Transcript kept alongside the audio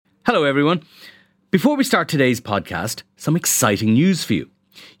Hello everyone. Before we start today's podcast, some exciting news for you.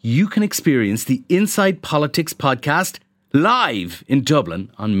 You can experience the Inside Politics podcast live in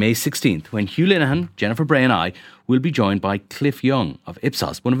Dublin on May 16th when Hugh Linehan, Jennifer Bray and I will be joined by Cliff Young of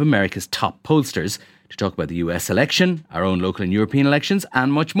Ipsos, one of America's top pollsters, to talk about the US election, our own local and European elections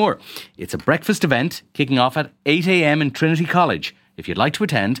and much more. It's a breakfast event kicking off at 8 a.m. in Trinity College. If you'd like to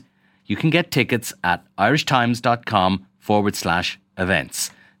attend, you can get tickets at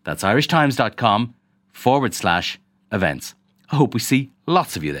irishtimes.com/events. That's irishtimes.com/events. I hope we see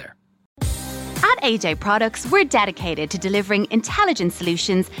lots of you there. At AJ Products, we're dedicated to delivering intelligent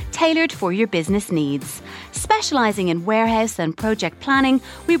solutions tailored for your business needs. Specialising in warehouse and project planning,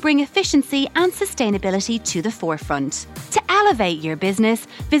 we bring efficiency and sustainability to the forefront. To elevate your business,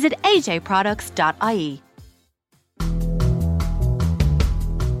 visit ajproducts.ie.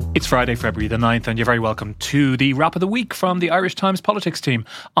 It's Friday, February the 9th, and you're very welcome to the wrap of the week from the Irish Times Politics team.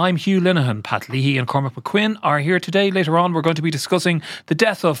 I'm Hugh Linehan. Pat Leahy and Cormac McQuinn are here today. Later on, we're going to be discussing the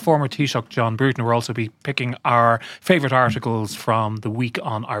death of former Taoiseach John Bruton. We'll also be picking our favourite articles from the week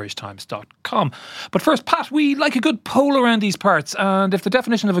on irishtimes.com. But first, Pat, we like a good poll around these parts, and if the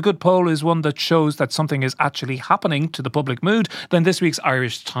definition of a good poll is one that shows that something is actually happening to the public mood, then this week's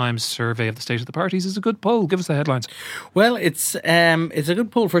Irish Times survey of the state of the parties is a good poll. Give us the headlines. Well, it's a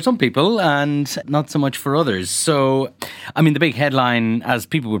good poll for some people and not so much for others. So, I mean, the big headline, as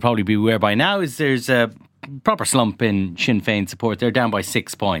people would probably be aware by now, is there's a proper slump in Sinn Féin support. They're down by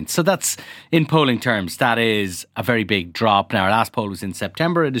 6 points. So that's, in polling terms, that is a very big drop. Now, our last poll was in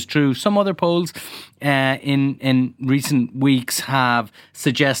September. It is true. Some other polls in recent weeks have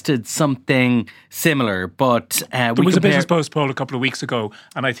suggested something similar, but there was a Business Post poll a couple of weeks ago,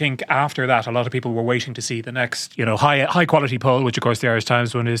 and I think after that a lot of people were waiting to see the next high quality poll, which of course the Irish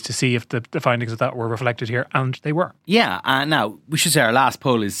Times one is, to see if the findings of that were reflected here, and they were. Yeah, now we should say our last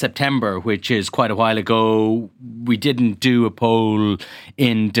poll is September, which is quite a while ago. We didn't do a poll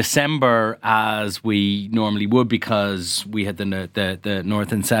in December as we normally would because we had the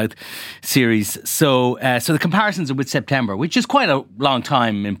North and South series. So the comparisons are with September, which is quite a long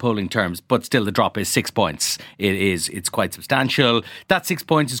time in polling terms, but still the drop is 6 points. It's quite substantial. That 6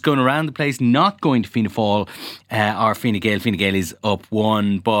 points is going around the place, not going to Fianna Fáil or Fine Gael. Fine Gael is up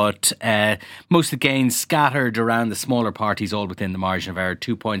 1, but most of the gains scattered around the smaller parties, all within the margin of error.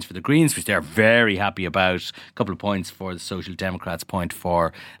 2 points for the Greens, which they're very happy about. A couple of points for the Social Democrats, point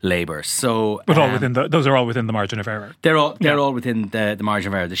for Labour. So, but those are all within the margin of error. They're all within the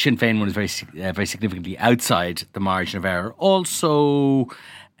margin of error. The Sinn Féin one is very significantly outside the margin of error. Also,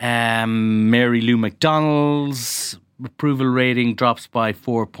 Mary Lou McDonald's approval rating drops by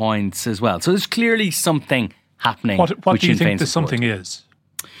 4 points as well. So there's clearly something happening. What do you think the something is?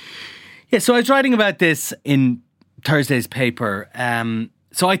 Yeah, so I was writing about this in Thursday's paper.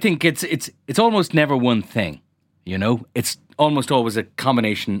 So I think it's almost never one thing. It's almost always a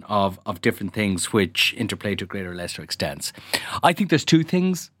combination of different things which interplay to greater or lesser extents. I think there's two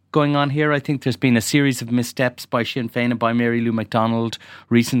things going on here. I think there's been a series of missteps by Sinn Féin and by Mary Lou McDonald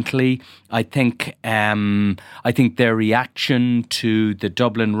recently. I think their reaction to the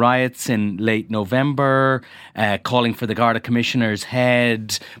Dublin riots in late November, calling for the Garda Commissioner's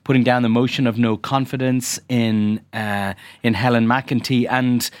head, putting down the motion of no confidence in Helen McEntee,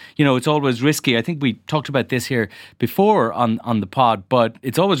 and it's always risky. I think we talked about this here before on the pod, but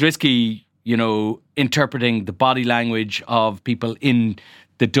it's always risky, interpreting the body language of people in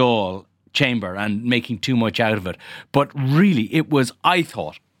the Dáil chamber and making too much out of it. But really, it was, I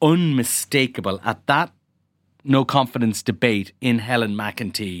thought, unmistakable at that no confidence debate in Helen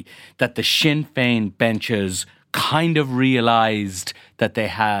McEntee that the Sinn Féin benches kind of realised that they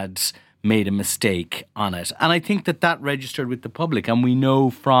had made a mistake on it. And I think that registered with the public. And we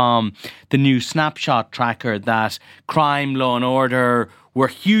know from the new snapshot tracker that crime, law and order were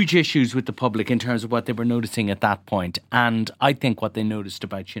huge issues with the public in terms of what they were noticing at that point. And I think what they noticed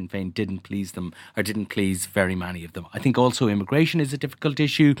about Sinn Féin didn't please them, or didn't please very many of them. I think also immigration is a difficult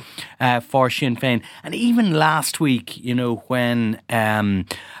issue for Sinn Féin. And even last week, when Sinn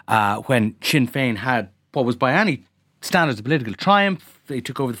Féin had what was by any standards a political triumph, they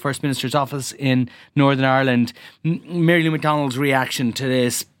took over the First Minister's office in Northern Ireland. Mary Lou McDonald's reaction to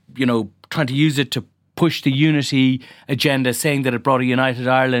this, trying to use it to push the unity agenda, saying that it brought a united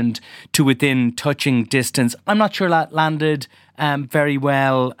Ireland to within touching distance. I'm not sure that landed very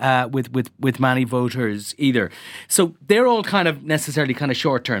well with many voters either. So they're all kind of necessarily kind of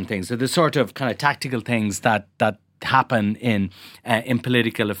short-term things. They're the sort of kind of tactical things that happen in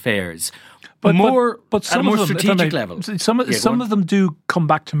political affairs. But At a more strategic level. Some of them do come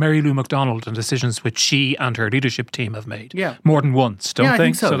back to Mary Lou McDonald and decisions which she and her leadership team have made. Yeah. More than once, don't I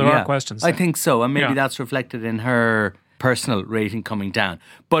think so. There are questions there. I think so. And maybe that's reflected in her personal rating coming down.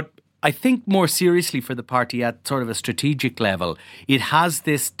 But I think more seriously for the party at sort of a strategic level, it has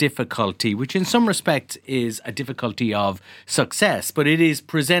this difficulty, which in some respects is a difficulty of success, but it is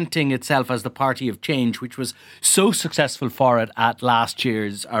presenting itself as the party of change, which was so successful for it at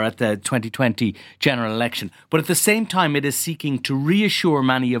the 2020 general election. But at the same time, it is seeking to reassure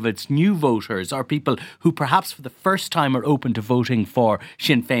many of its new voters, or people who perhaps for the first time are open to voting for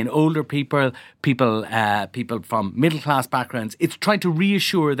Sinn Féin, older people from middle class backgrounds. It's trying to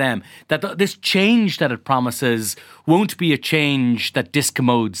reassure them that this change that it promises won't be a change that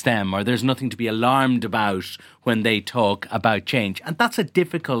discommodes them, or there's nothing to be alarmed about when they talk about change. And that's a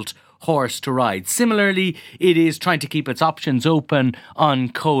difficult horse to ride. Similarly, it is trying to keep its options open on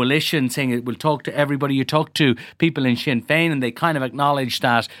coalition, saying it will talk to everybody. You talk to people in Sinn Féin and they kind of acknowledge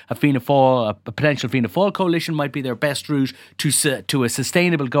that a potential Fianna Fáil coalition might be their best route to a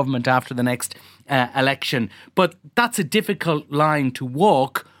sustainable government after the next election. But that's a difficult line to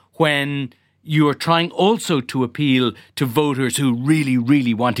walk when you are trying also to appeal to voters who really,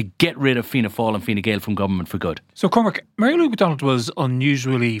 really want to get rid of Fianna Fáil and Fine Gael from government for good. So, Cormac, Mary Lou McDonald was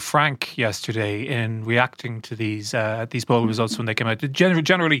unusually frank yesterday in reacting to these poll results when they came out.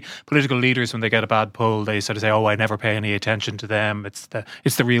 Generally, political leaders, when they get a bad poll, they sort of say, "Oh, I never pay any attention to them. It's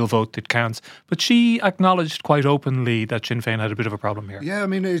the real vote that counts." But she acknowledged quite openly that Sinn Féin had a bit of a problem here. Yeah, I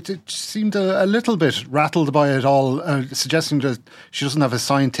mean, it seemed a little bit rattled by it all, suggesting that she doesn't have a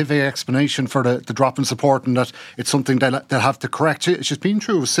scientific explanation for the drop in support and that it's something they'll have to correct. She's been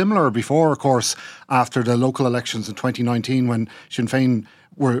through similar before, of course, after the local elections in 2019 when Sinn Féin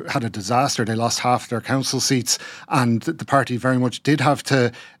had a disaster. They lost half their council seats and the party very much did have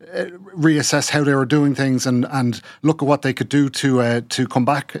to reassess how they were doing things and look at what they could do to come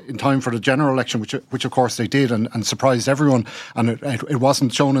back in time for the general election, which of course they did and surprised everyone. And it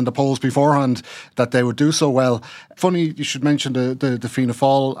wasn't shown in the polls beforehand that they would do so well. Funny you should mention the Fianna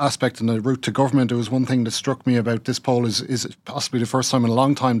Fáil aspect and the route to government. It was one thing that struck me about this poll is possibly the first time in a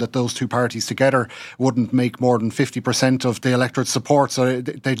long time that those two parties together wouldn't make more than 50% of the electorate's support. So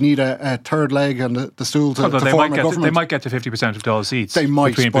they'd need a third leg on the stool to form a government. They might get to 50% of all seats. They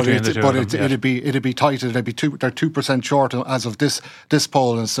might, but it'd be tight. They're 2% short as of this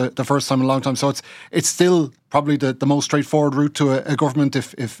poll, and it's the first time in a long time. So it's still probably the most straightforward route to a government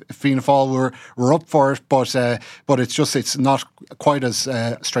if Fianna Fáil were up for it, but it's not quite as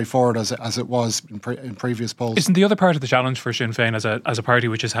straightforward as it was in previous polls. Isn't the other part of the challenge for Sinn Féin as a party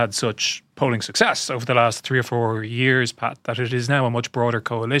which has had such polling success over the last 3 or 4 years, Pat, that it is now a much broader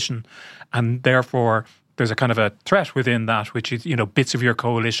coalition, and therefore there's a kind of a threat within that, which is, bits of your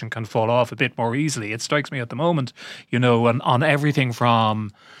coalition can fall off a bit more easily. It strikes me at the moment, on everything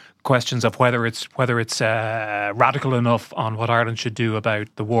from questions of whether it's radical enough on what Ireland should do about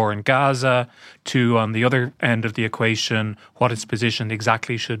the war in Gaza, to on the other end of the equation what its position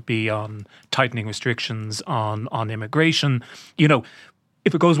exactly should be on tightening restrictions on immigration.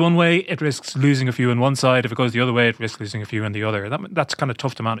 If it goes one way, it risks losing a few on one side. If it goes the other way, it risks losing a few on the other. That's kind of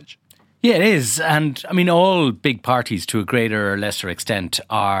tough to manage. Yeah, it is. And I mean, all big parties to a greater or lesser extent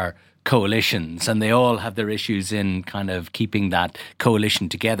are coalitions, and they all have their issues in kind of keeping that coalition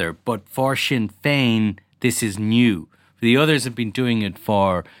together. But for Sinn Féin, this is new. The others have been doing it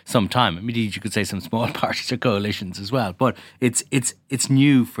for some time. I mean, you could say some small parties are coalitions as well, but it's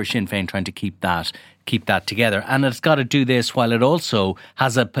new for Sinn Féin trying to keep that together. And it's got to do this while it also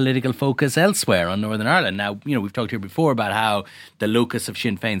has a political focus elsewhere on Northern Ireland. Now, we've talked here before about how the locus of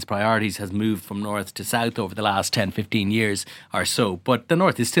Sinn Féin's priorities has moved from north to south over the last 10, 15 years or so. But the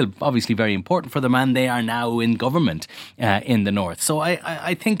north is still obviously very important for them, and they are now in government in the north. So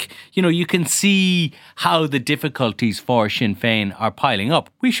I think, you can see how the difficulties for Sinn Féin are piling up.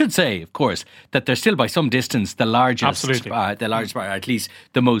 We should say, of course, that they're still by some distance the largest party, or at least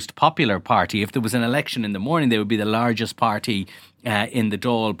the most popular party. If there was an election in the morning, they would be the largest party in the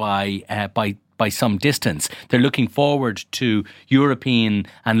Dáil by some distance. They're looking forward to European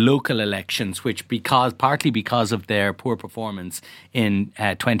and local elections, which partly because of their poor performance in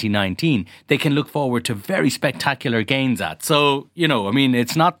 2019, they can look forward to very spectacular gains at. So,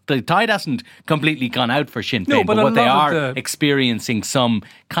 it's not, the tide hasn't completely gone out for Sinn Féin, but what they are experiencing some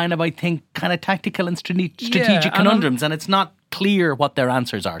kind of tactical and strategic conundrums, and it's not clear what their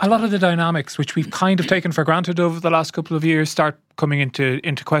answers are. A lot of the dynamics which we've kind of taken for granted over the last couple of years start coming into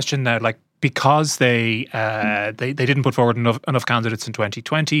question now, like because they didn't put forward enough candidates in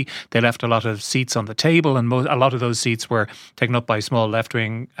 2020, they left a lot of seats on the table, and a lot of those seats were taken up by small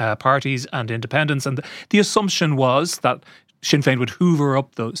left-wing parties and independents. And the assumption was that Sinn Féin would hoover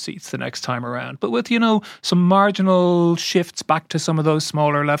up those seats the next time around. But with, some marginal shifts back to some of those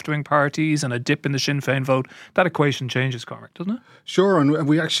smaller left-wing parties and a dip in the Sinn Féin vote, that equation changes, Cormac, doesn't it? Sure, and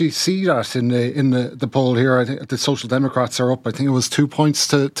we actually see that in the poll here. I think the Social Democrats are up. I think it was 2 points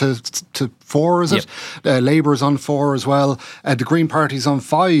to 4, is it? Labour's on 4 as well. The Green Party's on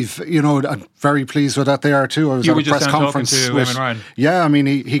 5. I'm very pleased with that. They are too. I was at a press conference to Eamon Ryan. Yeah, I mean,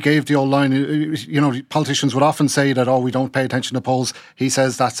 he gave the old line. Politicians would often say that, we don't pay attention to polls. He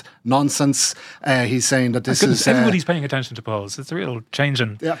says that's nonsense. He's saying that this is... everybody's paying attention to polls. It's a real change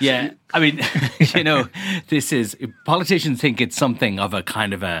in... Yeah. I mean, this is... Politicians think it's something of a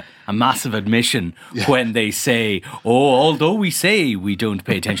kind of a massive admission when they say, although we say we don't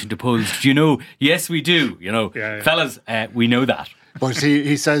pay attention to polls, yes, we do. Fellas, we know that. But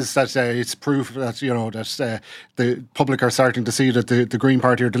he says that it's proof that that the public are starting to see that the Green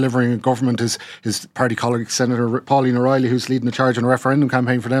Party are delivering a government. His party colleague Senator Pauline O'Reilly, who's leading the charge on a referendum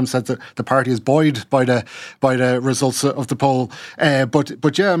campaign for them, said that the party is buoyed by the results of the poll.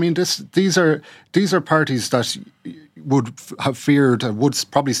 But yeah, I mean these are parties that would have feared, would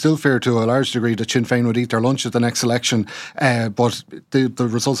probably still fear to a large degree, that Sinn Féin would eat their lunch at the next election. But the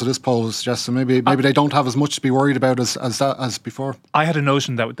results of this poll suggest that maybe they don't have as much to be worried about as before. I had a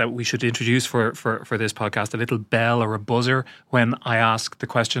notion that we should introduce for this podcast a little bell or a buzzer when I ask the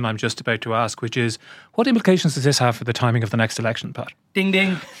question I'm just about to ask, which is, what implications does this have for the timing of the next election, Pat? Ding,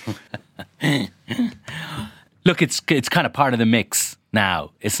 ding. Look, it's kind of part of the mix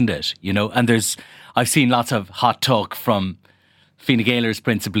now, isn't it? And I've seen lots of hot talk from Fine Gaelers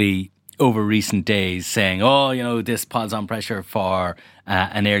principally over recent days saying, this puts on pressure for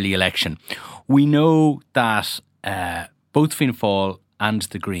an early election. We know that both Fianna Fáil and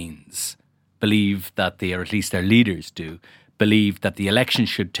the Greens believe that or at least their leaders do, believe that the election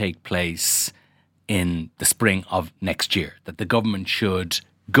should take place in the spring of next year, that the government should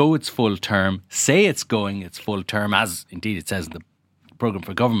go its full term, say it's going its full term, as indeed it says in the programme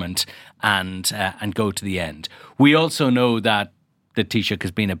for government, and go to the end. We also know that the Taoiseach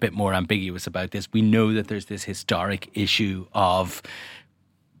has been a bit more ambiguous about this. We know that there's this historic issue of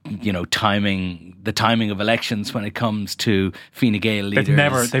the timing of elections when it comes to Fine Gael leaders. They've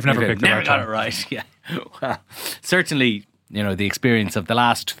never picked the right got time. it right. Yeah, well, certainly. The experience of the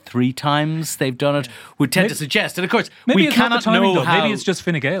last 3 times they've done it would tend to suggest, and of course, we cannot know how. Maybe it's just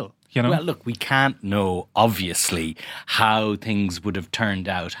Fine Gael. Well, look, we can't know, obviously, how things would have turned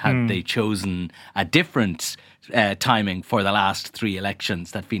out had they chosen a different timing for the last 3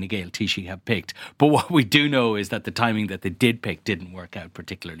 elections that Fine Gael Taoiseach have picked. But what we do know is that the timing that they did pick didn't work out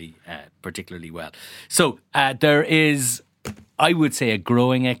particularly well. So there is, I would say, a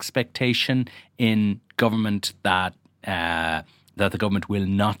growing expectation in government that the government will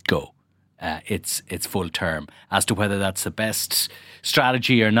not go its full term. As to whether that's the best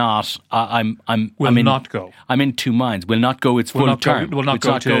strategy or not, I'm in 2 minds. Will not go its full term. Will not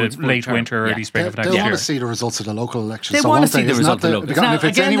go to late winter or early spring of next year. They want to see the results of the local elections. They want to see the results of the local elections. Now,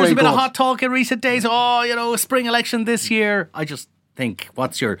 again, there's a bit of hot talk in recent days. A spring election this year. I just think,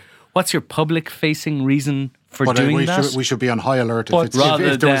 what's your public-facing reason for doing that? We should be on high alert if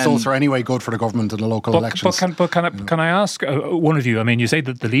the results are anyway good for the government in the local elections. Can I ask one of you? I mean, you say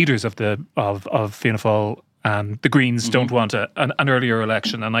that the leaders of Fianna Fáil and the Greens don't want an earlier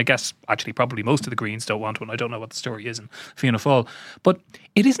election, and I guess actually probably most of the Greens don't want one. I don't know what the story is in Fianna Fáil, but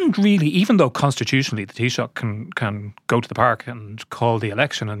it isn't really, even though constitutionally the Taoiseach can go to the park and call the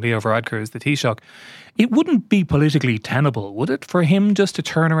election and Leo Varadkar is the Taoiseach, it wouldn't be politically tenable, would it, for him just to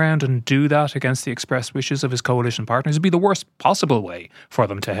turn around and do that against the express wishes of his coalition partners? It'd be the worst possible way for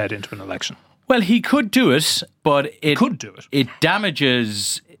them to head into an election. Well, he could do it, but it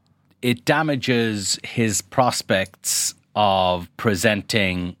damages his prospects of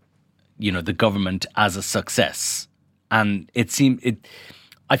presenting, the government as a success. And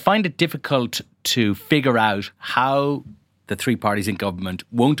I find it difficult to figure out how the 3 parties in government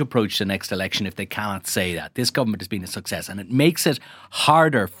won't approach the next election if they cannot say that this government has been a success. And it makes it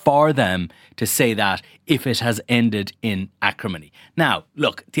harder for them to say that if it has ended in acrimony. Now,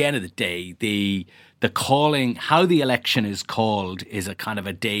 look, at the end of the day, the calling, how the election is called, is a kind of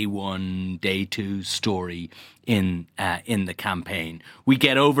a day 1, day 2 story in the campaign. We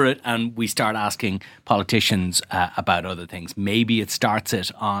get over it and we start asking politicians about other things. Maybe it starts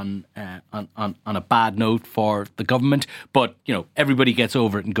it on a bad note for the government, but everybody gets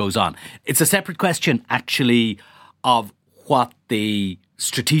over it and goes on. It's a separate question, actually, of what the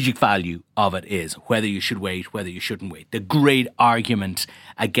strategic value of it is, whether you should wait, whether you shouldn't wait. The great argument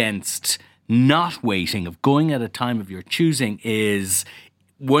against not waiting, of going at a time of your choosing, is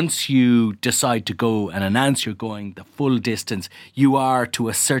once you decide to go and announce you're going the full distance, you are to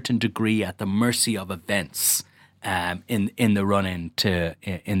a certain degree at the mercy of events in the run into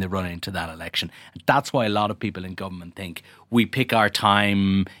that election. And that's why a lot of people in government think we pick our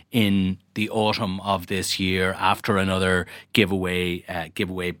time in the autumn of this year after another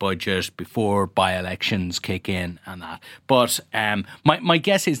giveaway budget before by-elections kick in and that. But my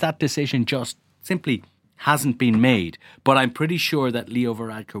guess is that decision just simply hasn't been made. But I'm pretty sure that Leo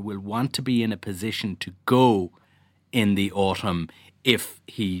Varadkar will want to be in a position to go in the autumn if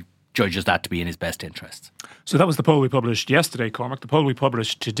he judges that to be in his best interests. So that was the poll we published yesterday, Cormac. The poll we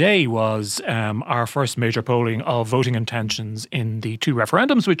published today was our first major polling of voting intentions in the 2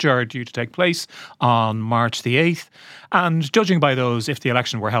 referendums, which are due to take place on March the 8th. And judging by those, if the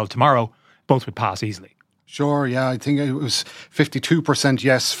election were held tomorrow, both would pass easily. Sure, yeah. I think it was 52%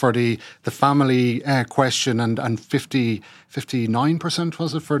 yes for the family question and 59%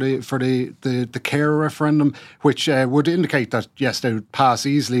 was it for the care referendum, which would indicate that yes, they would pass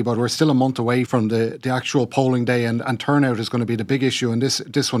easily, but we're still a month away from the actual polling day, and turnout is going to be the big issue. And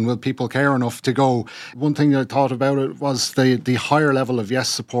this one, will people care enough to go? One thing I thought about it was the higher level of yes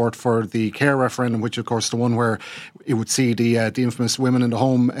support for the care referendum, which of course the one where it would see the infamous women in the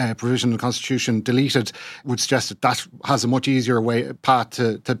home provision in the Constitution deleted, would suggest that has a much easier path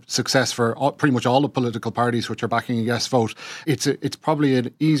to success for pretty much all the political parties which are backing a yes vote. It's probably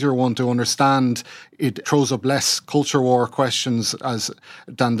an easier one to understand. It throws up less culture war questions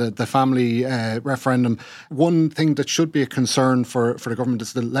than the family referendum. One thing that should be a concern for the government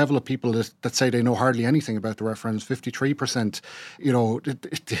is the level of people that say they know hardly anything about the referendums. 53%. You know,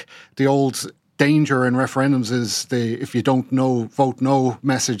 the old danger in referendums is if you don't know, vote no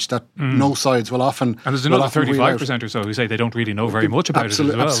message that no sides will often. And there's another 35% or so who say they don't really know very much about it as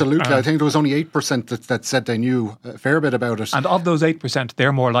well. Absolutely. I think there was only 8% that said they knew a fair bit about it. And of those 8%,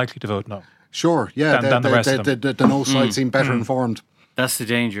 they're more likely to vote no. Sure, yeah. Than the rest of them. The no side seem better informed. That's the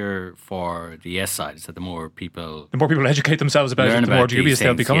danger for the yes side, is that the more people educate themselves about it, the more dubious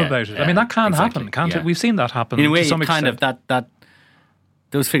they'll become about it. I mean, that can happen, can't it? We've seen that happen in a way, to some extent. Kind of that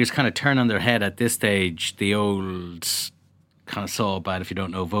those figures kind of turn on their head at this stage. The old kind of saw about if you don't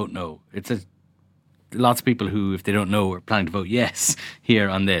know, vote no. It's lots of people who, if they don't know, are planning to vote yes here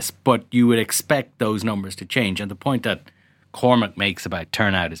on this. But you would expect those numbers to change. And the point that Cormac makes about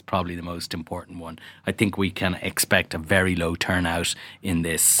turnout is probably the most important one. I think we can expect a very low turnout in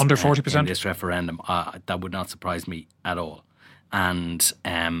this under 40% in this referendum. That would not surprise me at all. And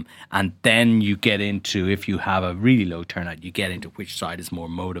then you get into, if you have a really low turnout, you get into which side is more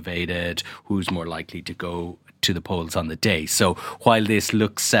motivated, who's more likely to go to the polls on the day. So while this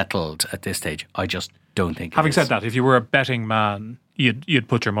looks settled at this stage, I just don't think it is. Having said that, if you were a betting man, you'd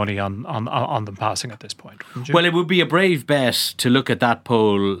put your money on them passing at this point, wouldn't you? Well, it would be a brave bet to look at that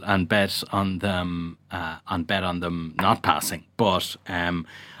poll and bet on them not passing. But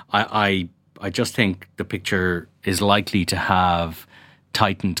I just think the picture is likely to have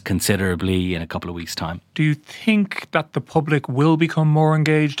tightened considerably in a couple of weeks' time. Do you think that the public will become more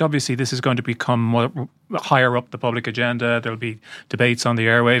engaged? Obviously, this is going to become more higher up the public agenda. There'll be debates on the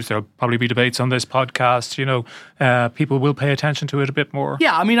airwaves. There'll probably be debates on this podcast. You know, people will pay attention to it a bit more.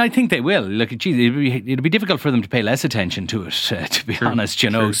 Yeah, I mean, I think they will. Look, it'd be difficult for them to pay less attention to it, to be honest. You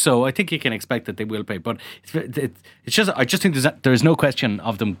know, true. So I think you can expect that they will pay. But it's just, I just think there's no question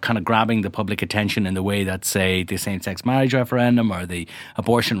of them kind of grabbing the public attention in the way that, say, the same-sex marriage referendum or the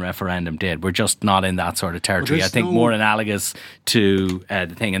abortion referendum did. We're just not in that sort of territory. I think more analogous to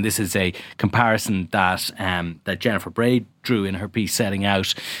the thing, and this is a comparison that Jennifer Braid drew in her piece setting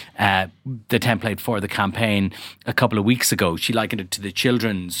out the template for the campaign a couple of weeks ago. She likened it to the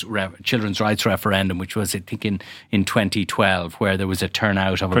children's rights referendum, which was, I think, in 2012, where there was a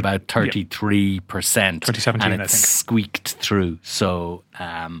turnout of about 33%. 2017, and it I think. Squeaked through. So...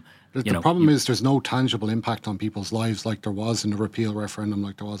 The problem is there's no tangible impact on people's lives like there was in the repeal referendum,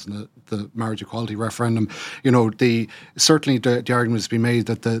 like there was in the marriage equality referendum. You know, certainly the argument has been made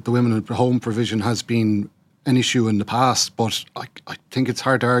that the women in home provision has been an issue in the past, but I think it's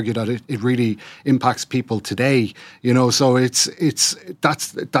hard to argue that it really impacts people today. You know, so that's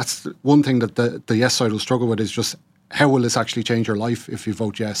one thing that the yes side will struggle with, is just how will this actually change your life if you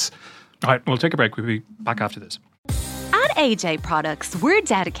vote yes. All right, we'll take a break. We'll be back after this. At AJ Products, we're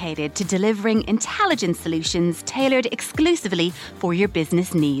dedicated to delivering intelligent solutions tailored exclusively for your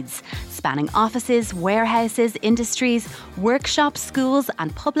business needs, spanning offices, warehouses, industries, workshops, schools,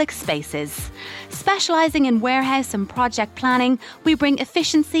 and public spaces. Specialising in warehouse and project planning, we bring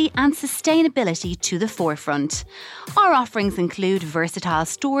efficiency and sustainability to the forefront. Our offerings include versatile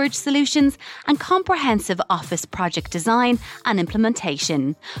storage solutions and comprehensive office project design and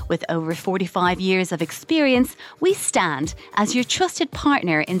implementation. With over 45 years of experience, we stand as your trusted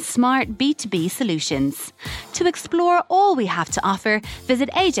partner in smart B2B solutions. To explore all we have to offer, visit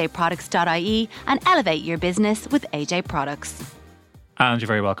ajproducts.ie and elevate your business with AJ Products. And you're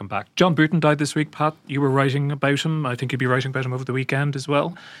very welcome back. John Bruton died this week, Pat. You were writing about him. I think you'd be writing about him over the weekend as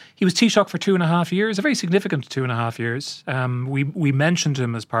well. He was Taoiseach for 2.5 years, a very significant 2.5 years. We mentioned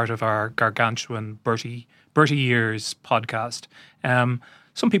him as part of our gargantuan Bertie Years podcast.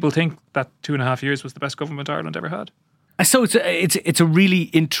 Some people think that 2.5 years was the best government Ireland ever had. So it's a really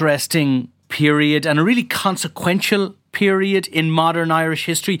interesting period and a really consequential period in modern Irish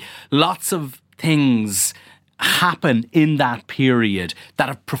history. Lots of things happen in that period that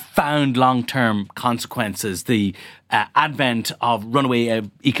have profound long-term consequences. The advent of runaway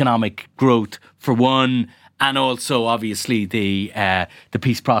economic growth, for one, and also obviously the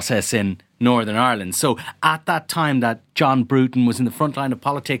peace process in Northern Ireland. So at that time that John Bruton was in the front line of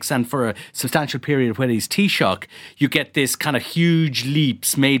politics, and for a substantial period when he's Taoiseach, you get this kind of huge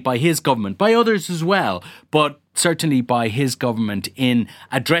leaps made by his government, by others as well, but certainly by his government in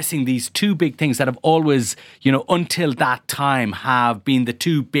addressing these two big things that have always, until that time, have been the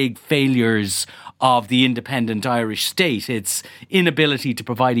two big failures of the independent Irish state. Its inability to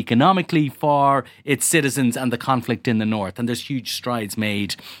provide economically for its citizens and the conflict in the north. And there's huge strides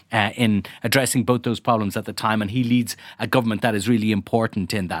made in addressing both those problems at the time. And he leads a government that is really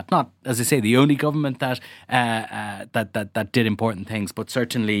important in that. Not, as I say, the only government that did important things, but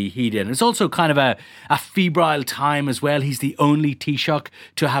certainly he did. And it's also kind of a febrile time as well. He's the only Taoiseach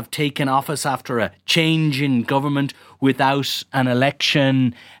to have taken office after a change in government without an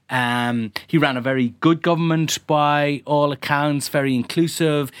election. He ran a very good government by all accounts, very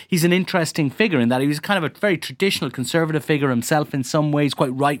inclusive. He's an interesting figure in that he was kind of a very traditional conservative figure himself in some ways,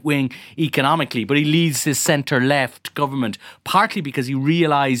 quite right-wing economically, but he leads this centre-left government, partly because he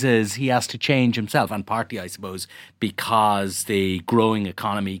realises he has to change himself, and partly, I suppose, because the growing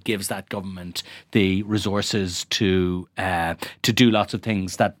economy gives that government the resources to do lots of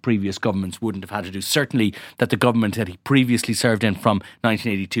things that previous governments wouldn't have had to do. Certainly that the government that he previously served in from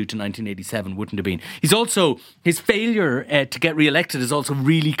 1982 to 1987 wouldn't have been. He's also, his failure to get re-elected is also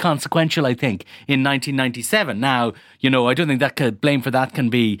really consequential, I think, in 1997. Now, I don't think blame for that can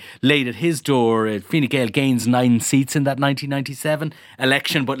be laid at his door. Fine Gael gains 9 seats in that 1997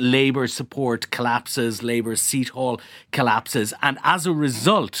 election, but Labour's support collapses, Labour's seat haul collapses. And as a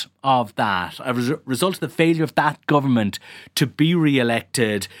result of that, as a result of the failure of that government to be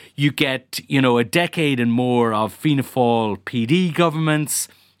re-elected, you get, a decade and more of Fianna Fáil PD governments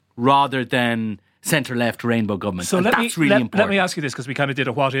rather than centre-left rainbow governments. So that's really important. Let me ask you this, because we kind of did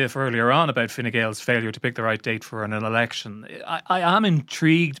a what-if earlier on about Fine Gael's failure to pick the right date for an election. I am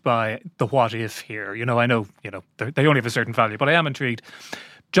intrigued by the what-if here. I know, they only have a certain value, but I am intrigued.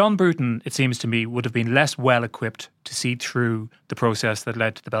 John Bruton, it seems to me, would have been less well-equipped to see through the process that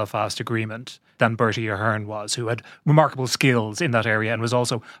led to the Belfast Agreement than Bertie Ahern was, who had remarkable skills in that area and was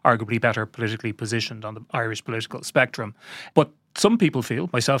also arguably better politically positioned on the Irish political spectrum. But some people feel,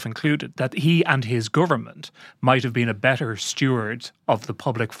 myself included, that he and his government might have been a better steward of the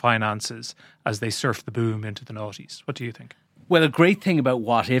public finances as they surfed the boom into the noughties. What do you think? Well, a great thing about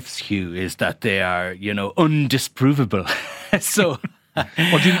what-ifs, Hugh, is that they are, undisprovable. So...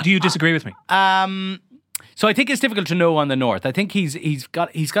 Well, do you disagree with me? So I think it's difficult to know on the north. I think he's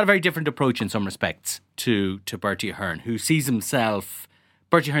got a very different approach in some respects to Bertie Ahern, who sees himself.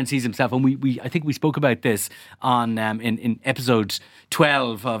 Bertie Ahern sees himself, and I think we spoke about this on in episode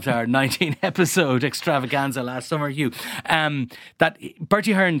 12 of our 19 episode extravaganza last summer, Hugh. That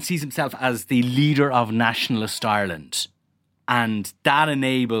Bertie Ahern sees himself as the leader of nationalist Ireland. And that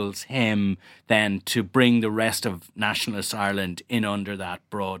enables him then to bring the rest of nationalist Ireland in under that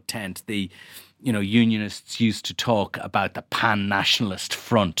broad tent. The, unionists used to talk about the pan-nationalist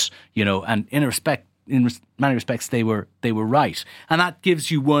front, and in many respects they were right. And that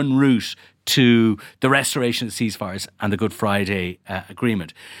gives you one route to the restoration of the ceasefires and the Good Friday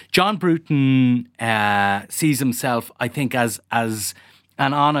Agreement. John Bruton sees himself, I think, as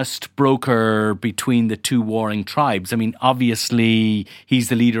an honest broker between the two warring tribes. I mean, obviously, he's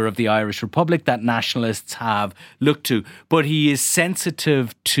the leader of the Irish Republic that nationalists have looked to, but he is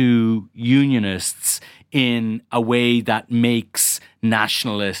sensitive to unionists in a way that makes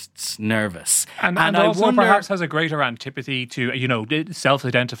nationalists nervous. And also wonder, perhaps has a greater antipathy to,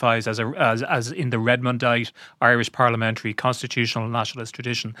 self-identifies as in the Redmondite Irish parliamentary constitutional nationalist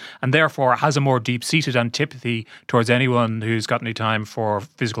tradition, and therefore has a more deep-seated antipathy towards anyone who's got any time for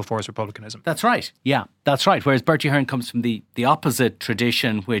physical force republicanism. That's right. Yeah, that's right. Whereas Bertie Ahern comes from the opposite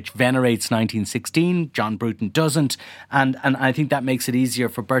tradition, which venerates 1916. John Bruton doesn't. And I think that makes it easier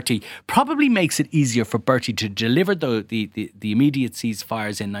for Bertie, probably makes it easier for Bertie to deliver the immediate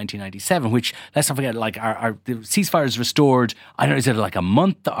ceasefires in 1997, which, let's not forget, like the ceasefires restored, I don't know, is it like a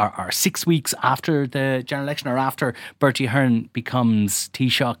month or 6 weeks after the general election, or after Bertie Ahern becomes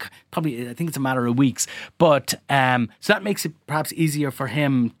Taoiseach? Probably, I think it's a matter of weeks. But so that makes it perhaps easier for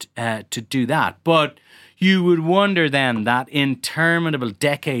him to do that. But you would wonder then that interminable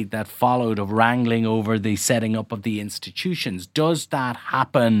decade that followed of wrangling over the setting up of the institutions, does that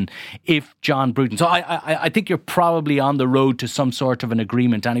happen if John Bruton... So I think you're probably on the road to some sort of an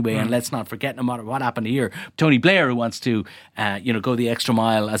agreement anyway, and let's not forget, no matter what happened here, Tony Blair, who wants to go the extra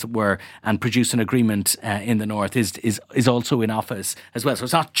mile, as it were, and produce an agreement in the North, is also in office as well. So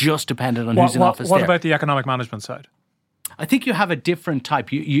it's not just dependent on who's in office there. What about the economic management side? I think you have a different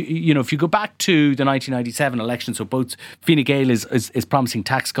type. You know, if you go back to the 1997 election, so both Fine Gael is promising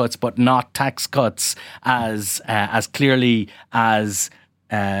tax cuts, but not tax cuts as clearly as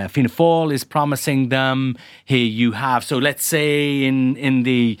Fianna Fáil is promising them. Here you have, so let's say in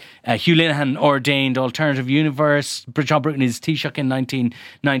the Hugh Linehan ordained alternative universe, John Bruton is Taoiseach in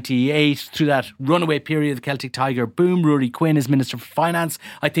 1998. Through that runaway period of the Celtic Tiger boom, Rory Quinn is Minister for Finance.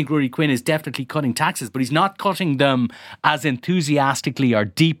 I think Rory Quinn is definitely cutting taxes, but he's not cutting them as enthusiastically or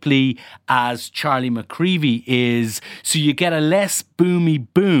deeply as Charlie McCreevy is. So you get a less boomy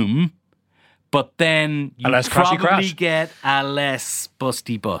boom, but then you probably get a less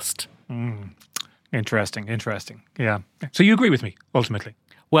busty bust. Interesting. Yeah. So you agree with me, ultimately?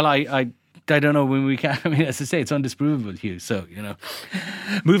 Well, I don't know when we can. I mean, as I say, it's undisprovable, Hugh. So,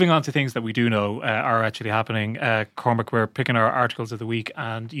 Moving on to things that we do know are actually happening. Cormac, we're picking our articles of the week,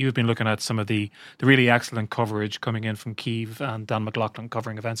 and you've been looking at some of the really excellent coverage coming in from Kyiv, and Dan McLaughlin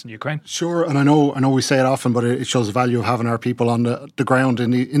covering events in Ukraine. Sure, and I know we say it often, but it shows the value of having our people on the ground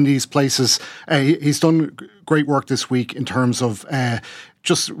in these places. He's done great work this week in terms of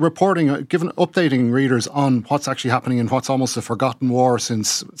just reporting, updating readers on what's actually happening in what's almost a forgotten war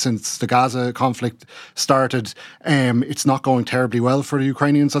since the Gaza conflict started. It's not going terribly well for the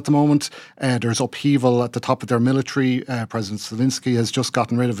Ukrainians at the moment. There's upheaval at the top of their military. President Zelensky has just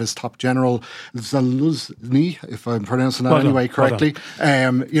gotten rid of his top general, Zaluzny, if I'm pronouncing that correctly.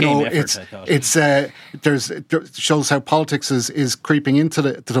 It shows how politics is creeping into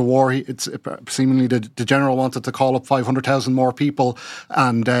the war. It's seemingly the general wanted to call up 500,000 more people,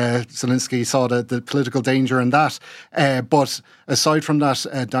 and Zelensky saw the political danger in that. But aside from that,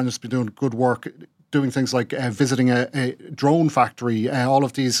 Daniel's been doing good work doing things like visiting a drone factory. All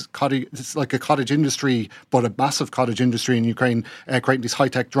of these it's like a cottage industry, but a massive cottage industry in Ukraine, creating these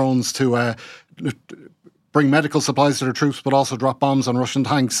high-tech drones to bring medical supplies to their troops, but also drop bombs on Russian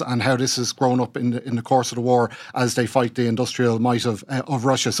tanks, and how this has grown up in the course of the war as they fight the industrial might of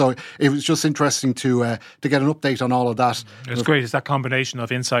Russia. So it was just interesting to get an update on all of that. It's great. It's that combination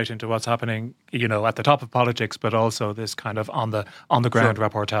of insight into what's happening, at the top of politics, but also this kind of on the ground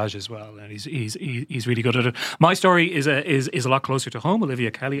reportage as well. And he's really good at it. My story is a lot closer to home. Olivia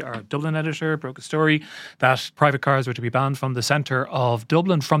Kelly, our Dublin editor, broke a story that private cars were to be banned from the centre of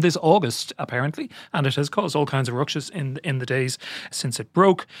Dublin from this August, apparently, and it has caused all kinds of ructions in the days since it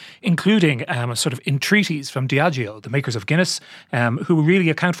broke, including a sort of entreaties from Diageo, the makers of Guinness, who really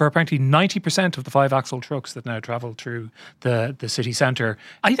account for apparently 90% of the 5-axle trucks that now travel through the city centre.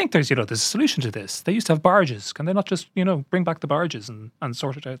 I think there's a solution to this. They used to have barges. Can they not just bring back the barges and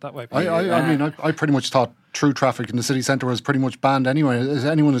sort it out that way? I pretty much thought through traffic in the city centre was pretty much banned anyway. As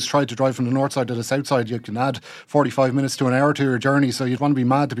anyone has tried to drive from the north side to the south side, you can add 45 minutes to an hour to your journey, so you'd want to be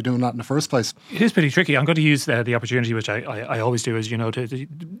mad to be doing that in the first place. It is pretty tricky. I'm going to use the opportunity, which I always do, is to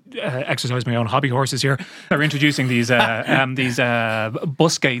exercise my own hobby horses here. They're introducing these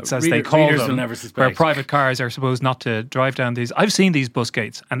bus gates, as they call them, where private cars are supposed not to drive down these. I've seen these bus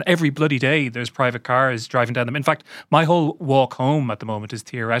gates, and every bloody day there's private cars driving down them. In fact, my whole walk home at the moment is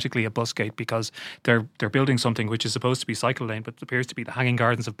theoretically a bus gate, because they're building something which is supposed to be cycle lane, but it appears to be the Hanging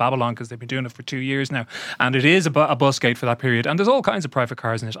Gardens of Babylon, because they've been doing it for 2 years now, and it is a bus gate for that period. And there's all kinds of private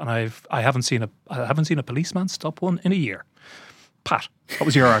cars in it, and I haven't seen a policeman stop one in a year. Pat, what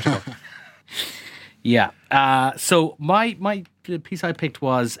was your article? Yeah. So my piece I picked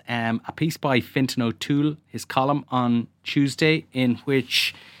was a piece by Fintan O'Toole, his column on Tuesday, in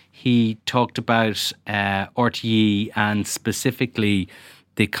which he talked about RTE and specifically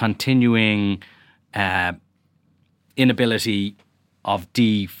the continuing inability of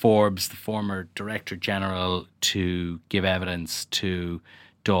Dee Forbes, the former Director General, to give evidence to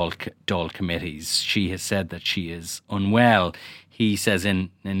Dáil committees. She has said that she is unwell. He says in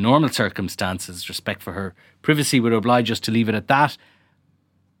normal circumstances, respect for her privacy would oblige us to leave it at that.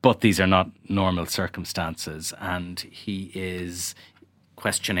 But these are not normal circumstances. And he is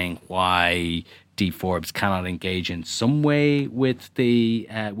questioning why Dee Forbes cannot engage in some way with the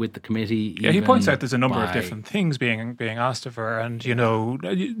committee. Yeah, he points out there's a number of different things being asked of her, and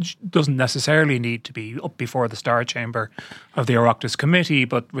it doesn't necessarily need to be up before the Star Chamber of the Oireachtas committee,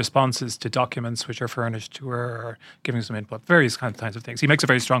 but responses to documents which are furnished to her, or giving some input, various kinds of things. He makes it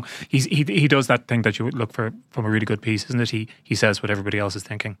very strong. He does that thing that you would look for from a really good piece, isn't it? He says what everybody else is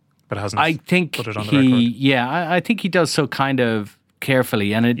thinking, but hasn't. I think put it on the record. Yeah, I think he does so kind of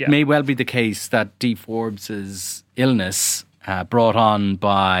carefully, and it may well be the case that Dee Forbes's illness, brought on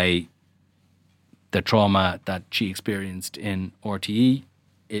by the trauma that she experienced in RTE,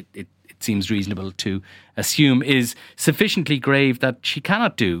 it seems reasonable to assume is sufficiently grave that she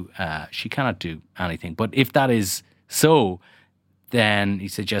cannot do anything. But if that is so, then he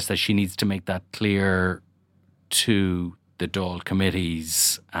suggests that she needs to make that clear to the Dáil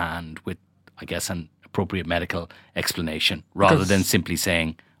committees, and with, I guess, an appropriate medical explanation, rather than simply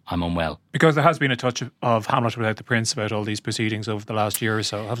saying, I'm unwell. Because there has been a touch of Hamlet without the Prince about all these proceedings over the last year or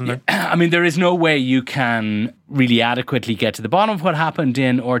so, hasn't there? I mean, there is no way you can really adequately get to the bottom of what happened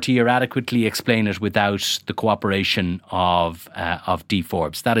in RTE or adequately explain it without the cooperation of Dee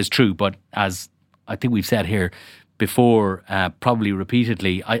Forbes. That is true, but as I think we've said here before, probably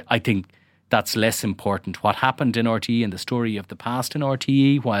repeatedly, I think that's less important. What happened in RTE and the story of the past in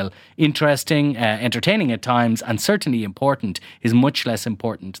RTE, while interesting, entertaining at times, and certainly important, is much less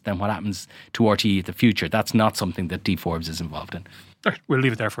important than what happens to RTE in the future. That's not something that Dee Forbes is involved in. Right, we'll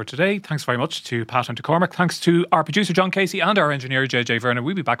leave it there for today. Thanks very much to Pat and to Cormac. Thanks to our producer John Casey and our engineer JJ Vernon.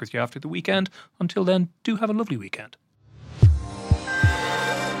 We'll be back with you after the weekend. Until then, do have a lovely weekend.